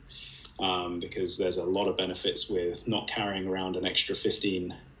extent, because there's a lot of benefits with not carrying around an extra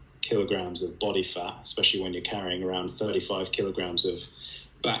 15 kilograms of body fat, especially when you're carrying around 35 kilograms of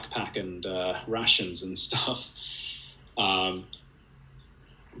backpack and rations and stuff.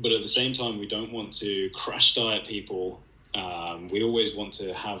 But at the same time, we don't want to crash diet people. We always want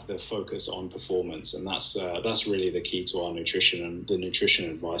to have the focus on performance, and that's really the key to our nutrition and the nutrition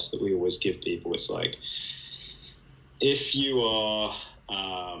advice that we always give people. It's like, if you are,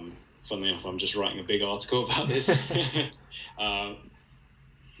 funnily enough, I'm just writing a big article about this.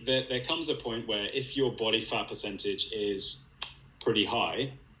 There comes a point where if your body fat percentage is pretty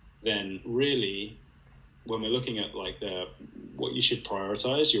high, then really, when we're looking at what you should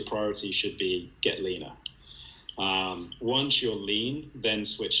prioritize, your priority should be get leaner. Once you're lean, then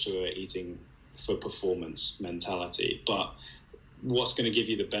switch to a eating for performance mentality. But what's going to give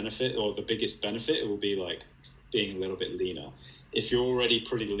you the benefit, or the biggest benefit, it will be being a little bit leaner. If you're already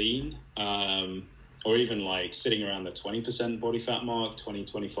pretty lean, or even sitting around the 20% body fat mark,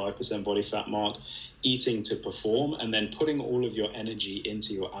 25% body fat mark, eating to perform, and then putting all of your energy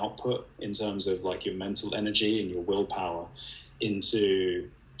into your output in terms of your mental energy and your willpower into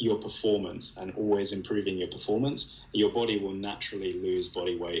your performance, and always improving your performance, your body will naturally lose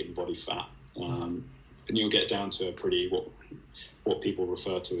body weight and body fat. And you'll get down to a pretty, what people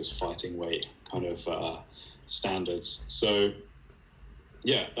refer to as fighting weight kind of standards. So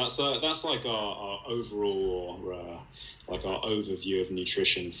yeah, that's our overall, or our overview of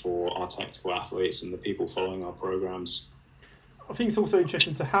nutrition for our tactical athletes and the people following our programs. I think it's also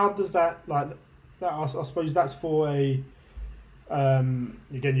interesting to, how does that, I suppose that's for a,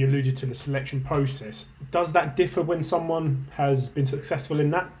 again, you alluded to the selection process. Does that differ when someone has been successful in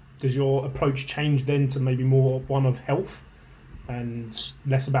that? Does your approach change then to maybe more one of health and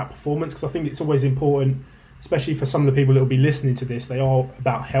less about performance? Because I think it's always important, especially for some of the people that will be listening to this, they are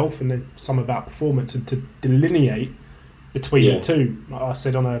about health and then some about performance, and to delineate between the two. Like I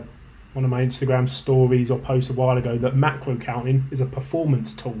said on one of my Instagram stories or posts a while ago, that macro counting is a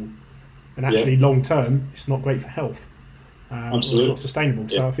performance tool, and actually long term it's not great for health. or it's not sustainable.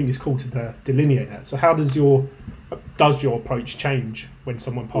 So I think it's cool to delineate that. So how does your approach change when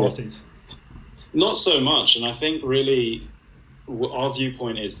someone passes? Not so much, and I think really our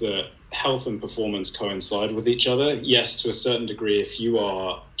viewpoint is that health and performance coincide with each other. Yes, to a certain degree, if you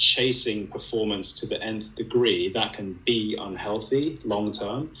are chasing performance to the nth degree, that can be unhealthy long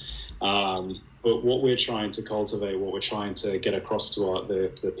term. But what we're trying to cultivate, what we're trying to get across to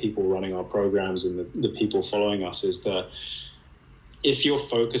the people running our programs and the people following us is that if you're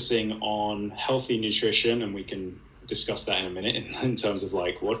focusing on healthy nutrition, and we can discuss that in a minute in terms of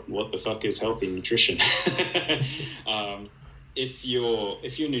like what the fuck is healthy nutrition. If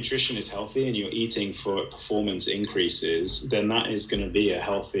your nutrition is healthy and you're eating for performance increases, then that is going to be a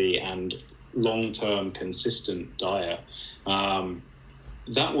healthy and long-term consistent diet.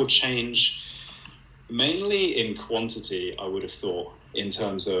 That will change mainly in quantity, I would have thought, in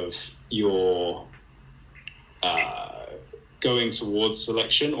terms of your going towards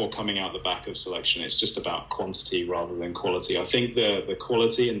selection or coming out the back of selection. It's just about quantity rather than quality. I think the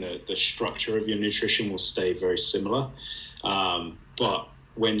quality and the structure of your nutrition will stay very similar. But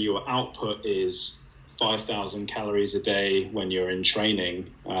when your output is 5,000 calories a day when you're in training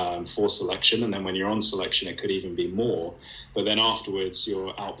for selection, and then when you're on selection, it could even be more. But then afterwards,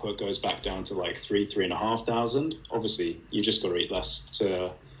 your output goes back down to like 3,500. Obviously, you just got to eat less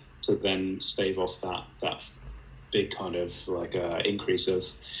to then stave off that big kind of like increase of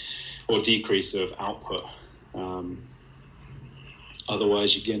or decrease of output.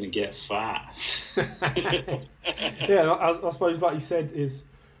 Otherwise, you're going to get fat. Yeah, I suppose, like you said, is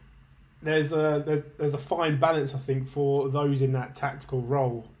there's a fine balance, I think, for those in that tactical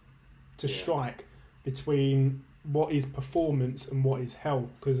role to strike between what is performance and what is health.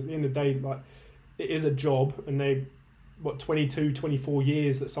 Because at the end of the day, like, it is a job, and 22, 24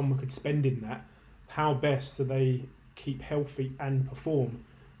 years that someone could spend in that. How best do they keep healthy and perform?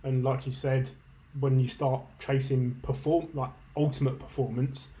 And like you said, when you start chasing ultimate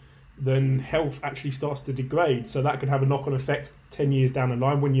performance, then health actually starts to degrade. So that could have a knock-on effect 10 years down the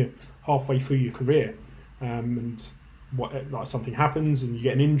line when you're halfway through your career, and something happens and you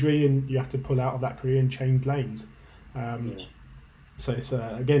get an injury and you have to pull out of that career and change lanes. So it's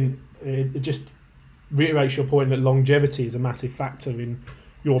again, it just reiterates your point that longevity is a massive factor in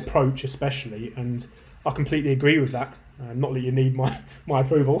your approach, especially, and I completely agree with that. Not that you need my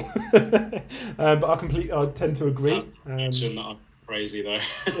approval, but I tend to agree. I'm crazy though.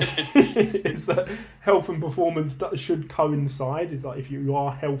 It's that health and performance that should coincide. Is like if you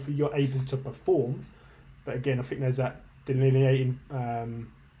are healthy, you're able to perform. But again, I think there's that delineating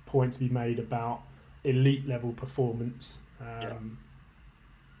point to be made about elite level performance,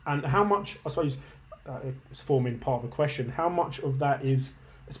 and how much, I suppose, it's forming part of the question. How much of that is,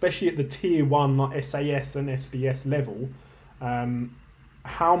 especially at the tier 1 like SAS and SBS level,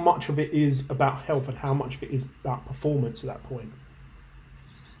 how much of it is about health and how much of it is about performance at that point?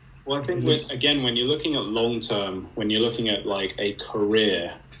 Well, I think when you're looking at long term, when you're looking at like a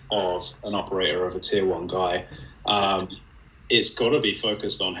career of an operator of a tier 1 guy, it's got to be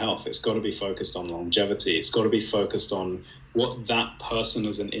focused on health. It's got to be focused on longevity. It's got to be focused on what that person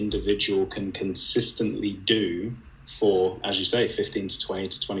as an individual can consistently do for, as you say, 15 to 20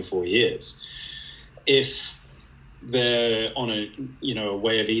 to 24 years. If they're on a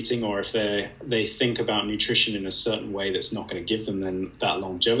way of eating, or if they think about nutrition in a certain way that's not going to give them then that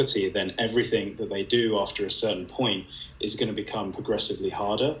longevity, then everything that they do after a certain point is going to become progressively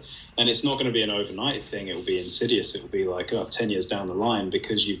harder. And it's not going to be an overnight thing. It will be insidious. It will be like 10 years down the line,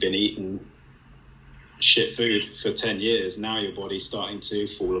 because you've been eating shit food for 10 years. Now your body's starting to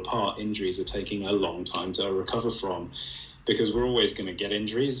fall apart. Injuries are taking a long time to recover from, because we're always going to get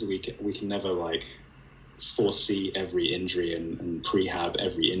injuries. We can never like foresee every injury and prehab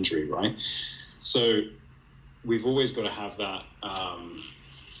every injury, right? So we've always got to have that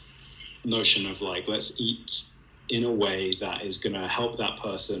notion of like, let's eat in a way that is going to help that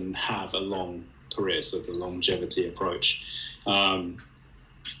person have a long career, so the longevity approach.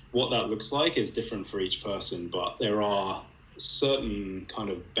 What that looks like is different for each person, but there are certain kind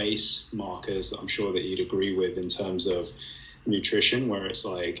of base markers that I'm sure that you'd agree with in terms of nutrition, where it's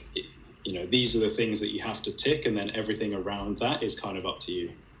like, these are the things that you have to tick, and then everything around that is kind of up to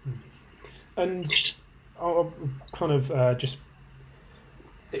you. And I'll kind of just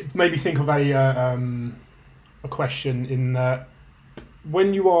maybe think of a question in that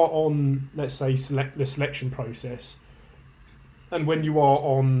when you are on, let's say, the selection process, and when you are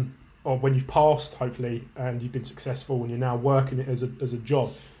on, or when you've passed, hopefully, and you've been successful and you're now working it as a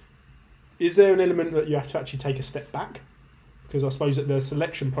job, is there an element that you have to actually take a step back? Because I suppose that the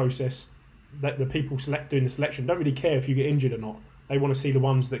selection process that the people doing the selection don't really care if you get injured or not. They want to see the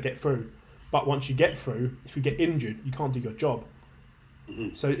ones that get through. But once you get through, if you get injured, you can't do your job.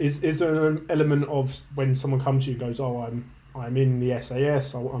 Mm-hmm. So is there an element of when someone comes to you and goes, oh, I'm in the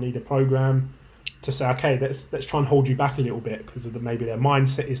SAS, I need a program, to say, okay, let's try and hold you back a little bit because of maybe their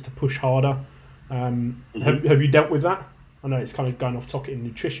mindset is to push harder. Have you dealt with that? I know it's kind of going off topic in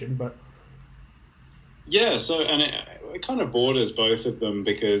nutrition, but yeah. So and it kind of borders both of them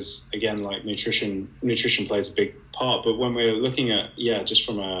because again, like nutrition plays a big part. But when we're looking at just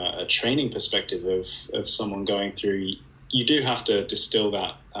from a training perspective of someone going through, you do have to distill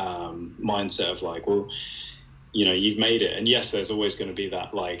that mindset of like, well, you know, you've made it, and yes, there's always going to be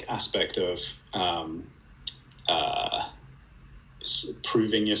that like aspect of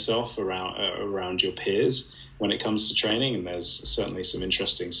proving yourself around your peers when it comes to training, and there's certainly some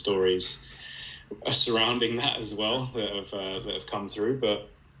interesting stories surrounding that as well that have come through. But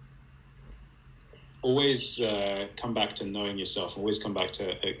always come back to knowing yourself. Always come back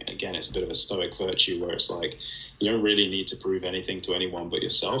to, again, it's a bit of a stoic virtue where it's like you don't really need to prove anything to anyone but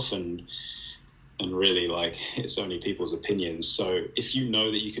yourself, and really, like, it's only people's opinions. So if you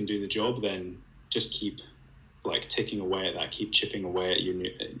know that you can do the job, then just keep like ticking away at that, keep chipping away at your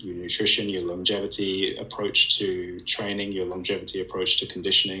nutrition, your longevity approach to training, your longevity approach to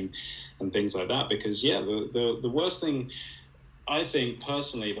conditioning and things like that. Because the worst thing, I think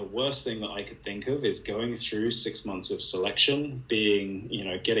personally, the worst thing that I could think of is going through 6 months of selection, being, you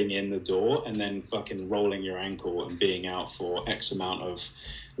know, getting in the door and then fucking rolling your ankle and being out for X amount of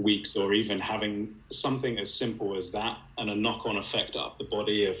weeks, or even having something as simple as that and a knock-on effect up the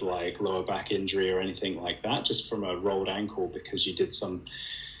body of like lower back injury or anything like that, just from a rolled ankle because you did some,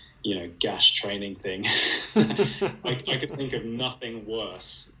 you know, gash training thing. I could think of nothing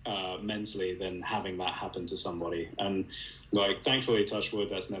worse mentally than having that happen to somebody. And like, thankfully, touch wood,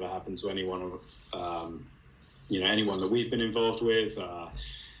 that's never happened to anyone, anyone that we've been involved with.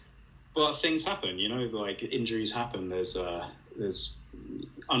 But things happen, you know, like injuries happen. There's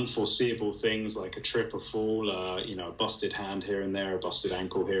unforeseeable things like a trip, a fall, a busted hand here and there, a busted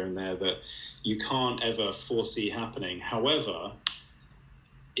ankle here and there that you can't ever foresee happening. However,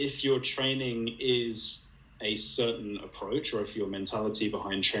 if your training is a certain approach, or if your mentality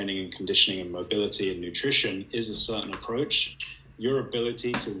behind training and conditioning and mobility and nutrition is a certain approach, your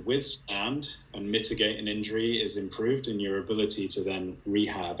ability to withstand and mitigate an injury is improved, and your ability to then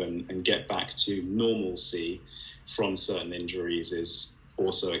rehab and get back to normalcy from certain injuries is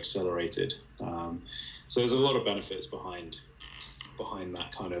also accelerated. So there's a lot of benefits behind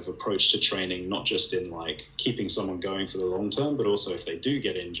that kind of approach to training, not just in like keeping someone going for the long term, but also if they do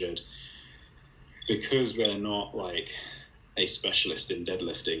get injured, because they're not like a specialist in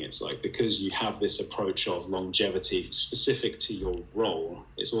deadlifting, it's like, because you have this approach of longevity specific to your role,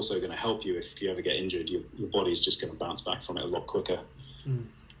 it's also going to help you if you ever get injured. Your body's just going to bounce back from it a lot quicker.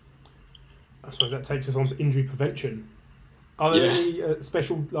 I suppose that takes us on to injury prevention. Are there any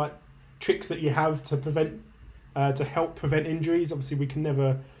special like tricks that you have to prevent, to help prevent injuries? Obviously, we can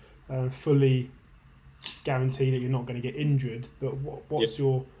never fully guarantee that you're not going to get injured. But what's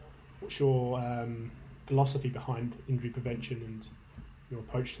your philosophy behind injury prevention and your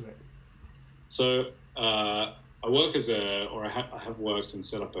approach to it? So I work I have worked and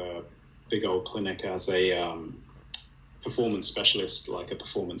set up a big old clinic as a performance specialist, like a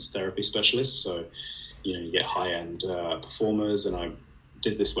performance therapy specialist. So, you know, you get high-end performers, and I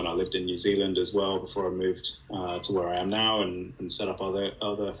did this when I lived in New Zealand as well before I moved to where I am now, and set up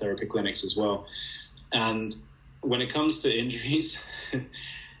other therapy clinics as well. And when it comes to injuries,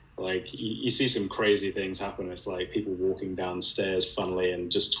 like you see some crazy things happen. It's like people walking down the stairs funnily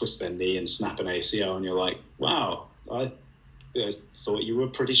and just twist their knee and snap an ACL, and you're like, wow, I thought you were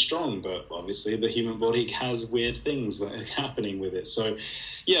pretty strong, but obviously the human body has weird things that are happening with it. So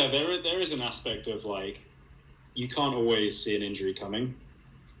yeah, there is an aspect of like, you can't always see an injury coming.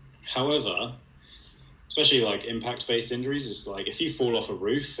 However, especially like impact-based injuries, it's like if you fall off a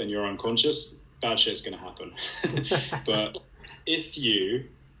roof and you're unconscious, bad shit's going to happen. But if you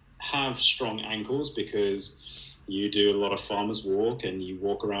have strong ankles because you do a lot of farmer's walk and you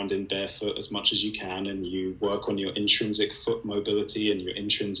walk around in barefoot as much as you can, and you work on your intrinsic foot mobility and your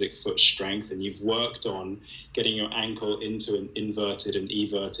intrinsic foot strength, and you've worked on getting your ankle into an inverted and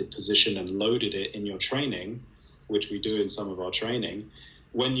everted position and loaded it in your training, which we do in some of our training,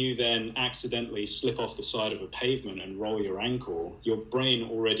 when you then accidentally slip off the side of a pavement and roll your ankle, your brain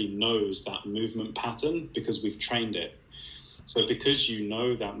already knows that movement pattern because we've trained it. So because you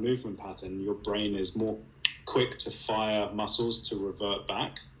know that movement pattern, your brain is more quick to fire muscles to revert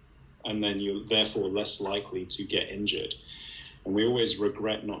back, and then you're therefore less likely to get injured. and we always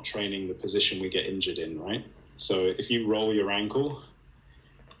regret not training the position we get injured in, right? So if you roll your ankle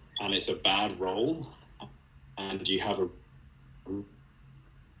and it's a bad roll and you have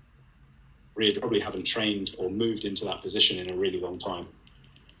really probably haven't trained or moved into that position in a really long time.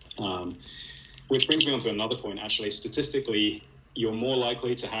 Which brings me on to another point. Actually, statistically, you're more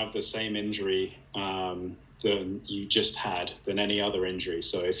likely to have the same injury than you just had than any other injury.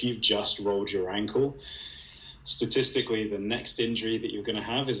 So if you've just rolled your ankle, statistically, the next injury that you're going to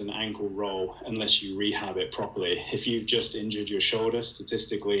have is an ankle roll unless you rehab it properly. If you've just injured your shoulder,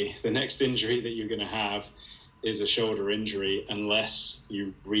 statistically, the next injury that you're going to have is a shoulder injury unless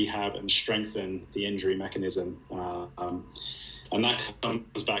you rehab and strengthen the injury mechanism. And that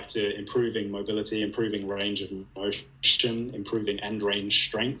comes back to improving mobility, improving range of motion, improving end range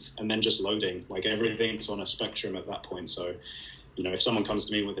strength, and then just loading. Like everything's on a spectrum at that point. So, you know, if someone comes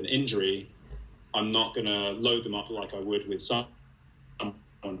to me with an injury, I'm not going to load them up like I would with someone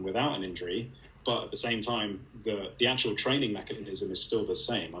without an injury. But at the same time, the actual training mechanism is still the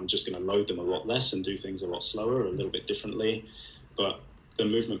same. I'm just going to load them a lot less and do things a lot slower, a little bit differently. But the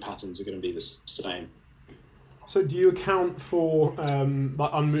movement patterns are going to be the same. So do you account for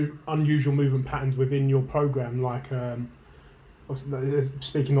like unusual movement patterns within your program? Like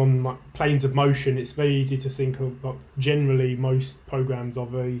speaking on like planes of motion, it's very easy to think of, but generally most programs are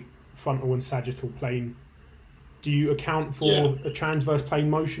very frontal and sagittal plane. Do you account for a transverse plane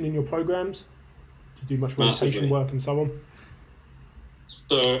motion in your programs? Do you do much rotation work and so on?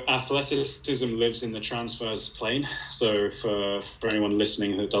 So athleticism lives in the transverse plane. So for anyone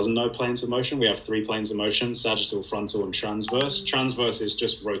listening who doesn't know planes of motion, we have 3 planes of motion: sagittal, frontal, and transverse. Transverse is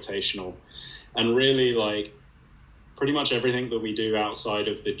just rotational. And really, like, pretty much everything that we do outside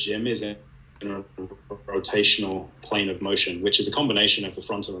of the gym is in a rotational plane of motion, which is a combination of the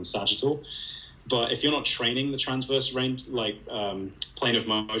frontal and sagittal. But if you're not training the transverse range, plane of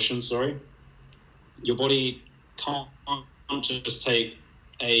motion, your body can't just take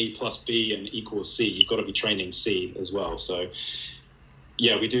A plus B and equals C. You've got to be training C as well. So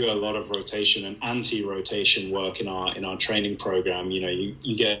yeah, we do a lot of rotation and anti-rotation work in our training program. You know,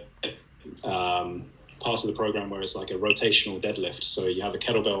 you get parts of the program where it's like a rotational deadlift. So you have a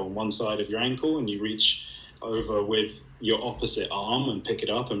kettlebell on one side of your ankle and you reach over with your opposite arm and pick it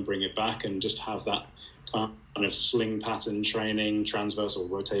up and bring it back and just have that kind of sling pattern training, transversal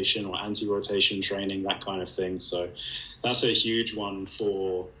rotation or anti-rotation training, that kind of thing. So that's a huge one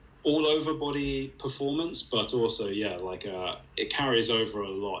for all over body performance, but also, it carries over a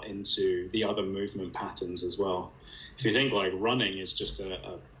lot into the other movement patterns as well. If you think like running is just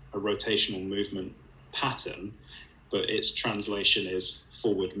a rotational movement pattern, but its translation is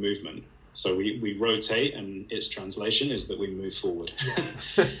forward movement. So we rotate, and its translation is that we move forward.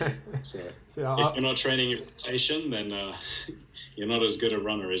 Yeah. So if you're not training your rotation, then you're not as good a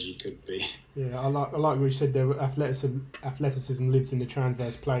runner as you could be. Yeah, I like what you said there. Athleticism lives in the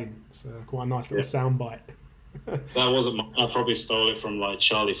transverse plane. It's quite a nice little soundbite. That wasn't mine. I probably stole it from like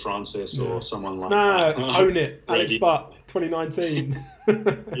Charlie Francis or someone like that. No, own it. Alex Butt, 2019.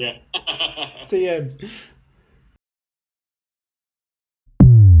 Yeah. TM.